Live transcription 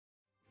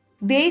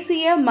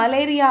தேசிய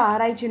மலேரியா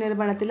ஆராய்ச்சி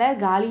நிறுவனத்தில்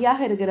காலியாக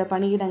இருக்கிற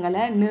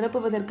பணியிடங்களை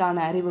நிரப்புவதற்கான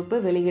அறிவிப்பு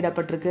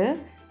வெளியிடப்பட்டிருக்கு.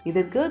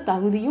 இதற்கு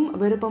தகுதியும்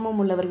விருப்பமும்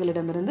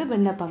உள்ளவர்களிடமிருந்து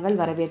விண்ணப்பங்கள்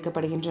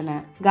வரவேற்கப்படுகின்றன.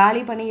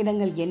 காலி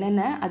பணியிடங்கள்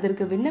என்னென்ன,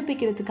 அதற்கு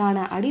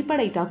விண்ணப்பிக்கிறதுக்கான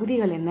அடிப்படை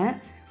தகுதிகள் என்ன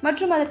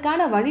மற்றும்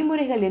அதற்கான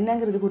வழிமுறைகள்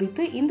என்னங்கிறது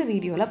குறித்து இந்த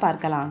வீடியோல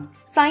பார்க்கலாம்.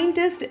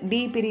 சயின்டிஸ்ட் டி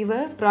பிரிவு,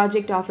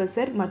 ப்ராஜெக்ட்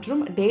ஆஃபீஸர்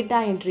மற்றும் டேட்டா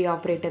என்ட்ரி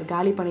ஆபரேட்டர்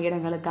காலி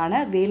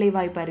பணியிடங்களுக்கான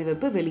வேலைவாய்ப்பு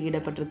அறிவிப்பு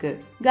வெளியிடப்பட்டிருக்கு.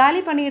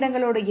 காலி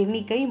பணியிடங்களோட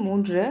எண்ணிக்கை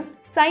 3.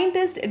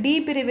 சயின்டிஸ்ட் டி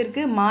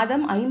பிரிவிற்கு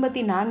மாதம்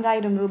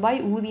 54,000 ரூபாய்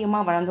ஊதியமா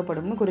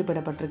வழங்கப்படும்னு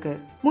குறிப்பிடப்பட்டிருக்கு.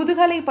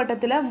 முதுகலை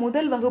பட்டத்துல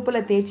முதல் வகுப்புல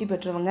தேர்ச்சி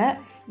பெற்றவங்க,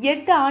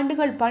 8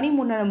 ஆண்டுகள் பணி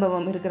முன்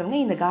அனுபவம் இருக்கிறவங்க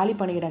இந்த காலி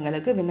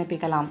பணியிடங்களுக்கு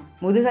விண்ணப்பிக்கலாம்.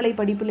 முதுகலை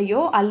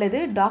படிப்புலையோ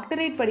அல்லது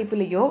டாக்டரேட்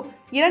படிப்புலையோ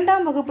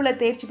 2ஆம் வகுப்புல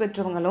தேர்ச்சி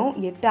பெற்றவங்களும்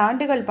 8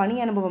 ஆண்டுகள் பணி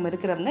அனுபவம்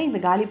இருக்கிறவங்க இந்த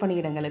காலி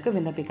பணியிடங்களுக்கு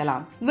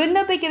விண்ணப்பிக்கலாம்.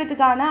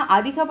 விண்ணப்பிக்கிறதுக்கான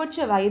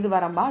அதிகபட்ச வயது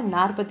வரம்பா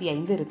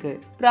 45 இருக்கு.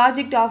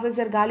 ப்ராஜெக்ட்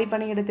ஆபீசர் காலி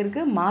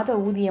பணியிடத்திற்கு மாத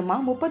ஊதியமா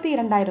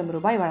 32,000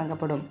 ரூபாய்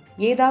வழங்கப்படும்.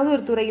 ஏதாவது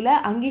ஒரு துறையில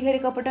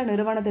அங்கீகரிக்கப்பட்ட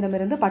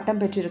நிறுவனத்திடமிருந்து பட்டம்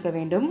பெற்றிருக்க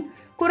வேண்டும்.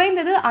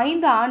 குறைந்தது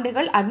 5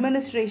 ஆண்டுகள்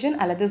அட்மினிஸ்ட்ரேஷன்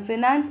அல்லது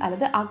பினான்ஸ்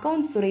அல்லது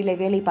அக்கவுண்ட்ஸ் துறையில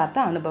வேலை பார்த்த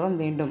அனுபவம்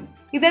வேண்டும்.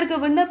 இதற்கு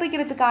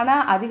விண்ணப்பிக்கிறதுக்கான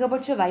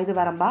அதிகபட்ச வயது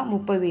வரம்பா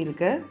 30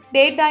 இருக்கு.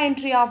 Data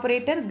entry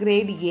operator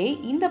grade A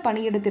இந்த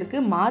பணியிடத்திற்கு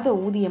மாத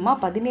ஊதியமா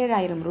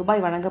 17,000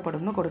 ரூபாய்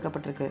வழங்கப்படும்னு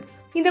கொடுக்கப்பட்டிருக்கு.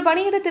 இந்த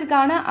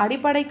பணியிடத்திற்கான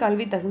அடிப்படை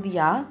கல்வி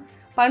தகுதியா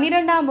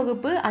 12ஆம்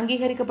வகுப்பு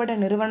அங்கீகரிக்கப்பட்ட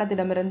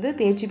நிறுவனத்திடமிருந்து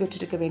தேர்ச்சி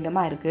பெற்றிருக்க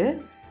வேண்டுமா இருக்கு.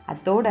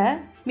 அத்தோட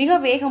மிக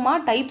வேகமா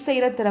டைப்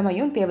செய்யற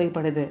திறமையும்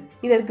தேவைப்படுது.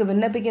 இதற்கு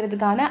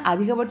விண்ணப்பிக்கிறதுக்கான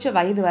அதிகபட்ச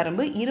வயது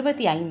வரம்பு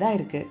 25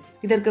 இருக்கு.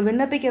 இதற்கு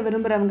விண்ணப்பிக்க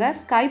விரும்புறவங்க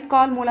ஸ்கைப்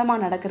கால் மூலமா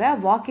நடக்கிற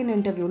வாக்கின்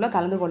இன்டர்வியூல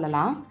கலந்து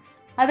கொள்ளலாம்.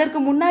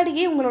 அதற்கு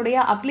முன்னாடியே உங்களுடைய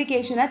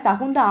அப்ளிகேஷனை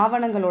தகுந்த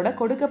ஆவணங்களோட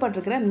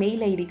கொடுக்கப்பட்டிருக்கிற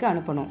மெயில் ஐடிக்கு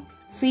அனுப்பணும்.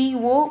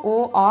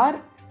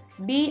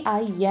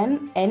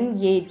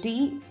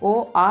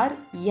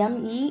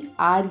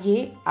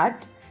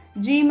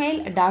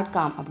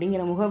 coordinatmera@gmail.com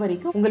அப்படிங்கிற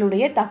முகவரிக்கு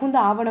உங்களுடைய தகுந்த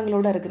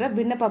ஆவணங்களோட இருக்கிற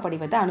விண்ணப்ப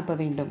படிவத்தை அனுப்ப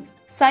வேண்டும்.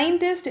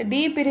 சயின்டிஸ்ட்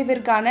டி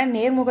பிரிவிற்கான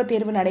நேர்முக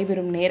தேர்வு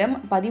நடைபெறும் நேரம்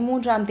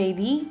 13ஆம்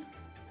தேதி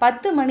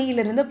 10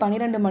 மணியிலிருந்து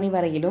 12 மணி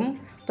வரையிலும்,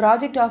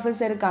 ப்ராஜெக்ட்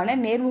ஆஃபீஸருக்கான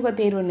நேர்முக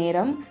தேர்வு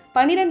நேரம்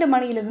 12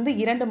 மணியிலிருந்து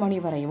 2 மணி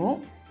வரையும்,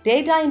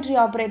 டேட்டா என்ட்ரி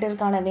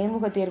ஆபரேட்டருக்கான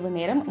நேர்முக தேர்வு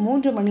நேரம்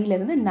 3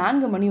 மணியிலிருந்து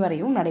 4 மணி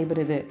வரையும்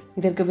நடைபெறுது.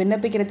 இதற்கு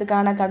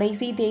விண்ணப்பிக்கிறதுக்கான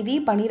கடைசி தேதி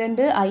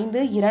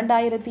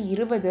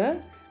 12/5/2020.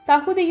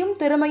 தகுதியும்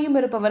திறமையும்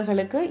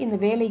இருப்பவர்களுக்கு இந்த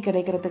வேலை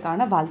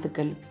கிடைக்கிறதுக்கான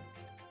வாழ்த்துக்கள்.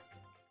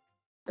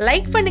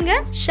 லைக் பண்ணுங்க,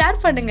 ஷேர்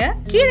பண்ணுங்க,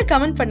 கீழே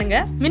கமெண்ட் பண்ணுங்க.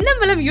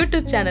 மின்னம்பலம்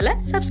யூடியூப் சேனலை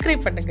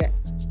சப்ஸ்கிரைப் பண்ணுங்க.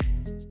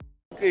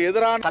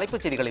 எதிரான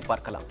தலைப்புச் செய்திகளை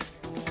பார்க்கலாம்.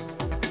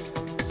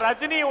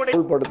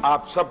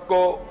 आप सबको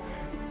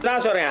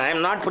sorry, I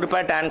am not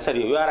prepared to answer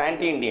you. You are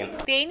anti-Indian.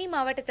 Theni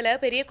மாவட்டத்துல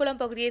பெரியகுளம்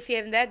பகுதியை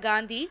சேர்ந்த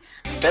காந்தி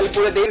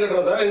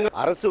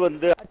அரசு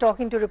வந்து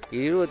talking to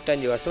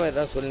 25 வருஷமா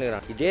இதான்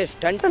சொல்லுறான். இதே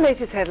ஸ்டண்ட்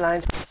latest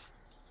headlines.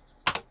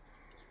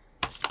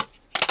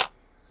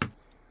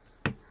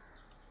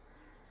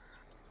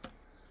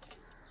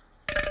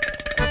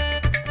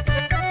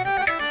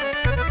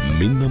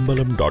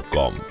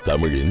 Minnambalam.com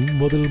தமிழின்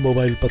முதல்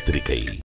மொபைல் பத்திரிகை.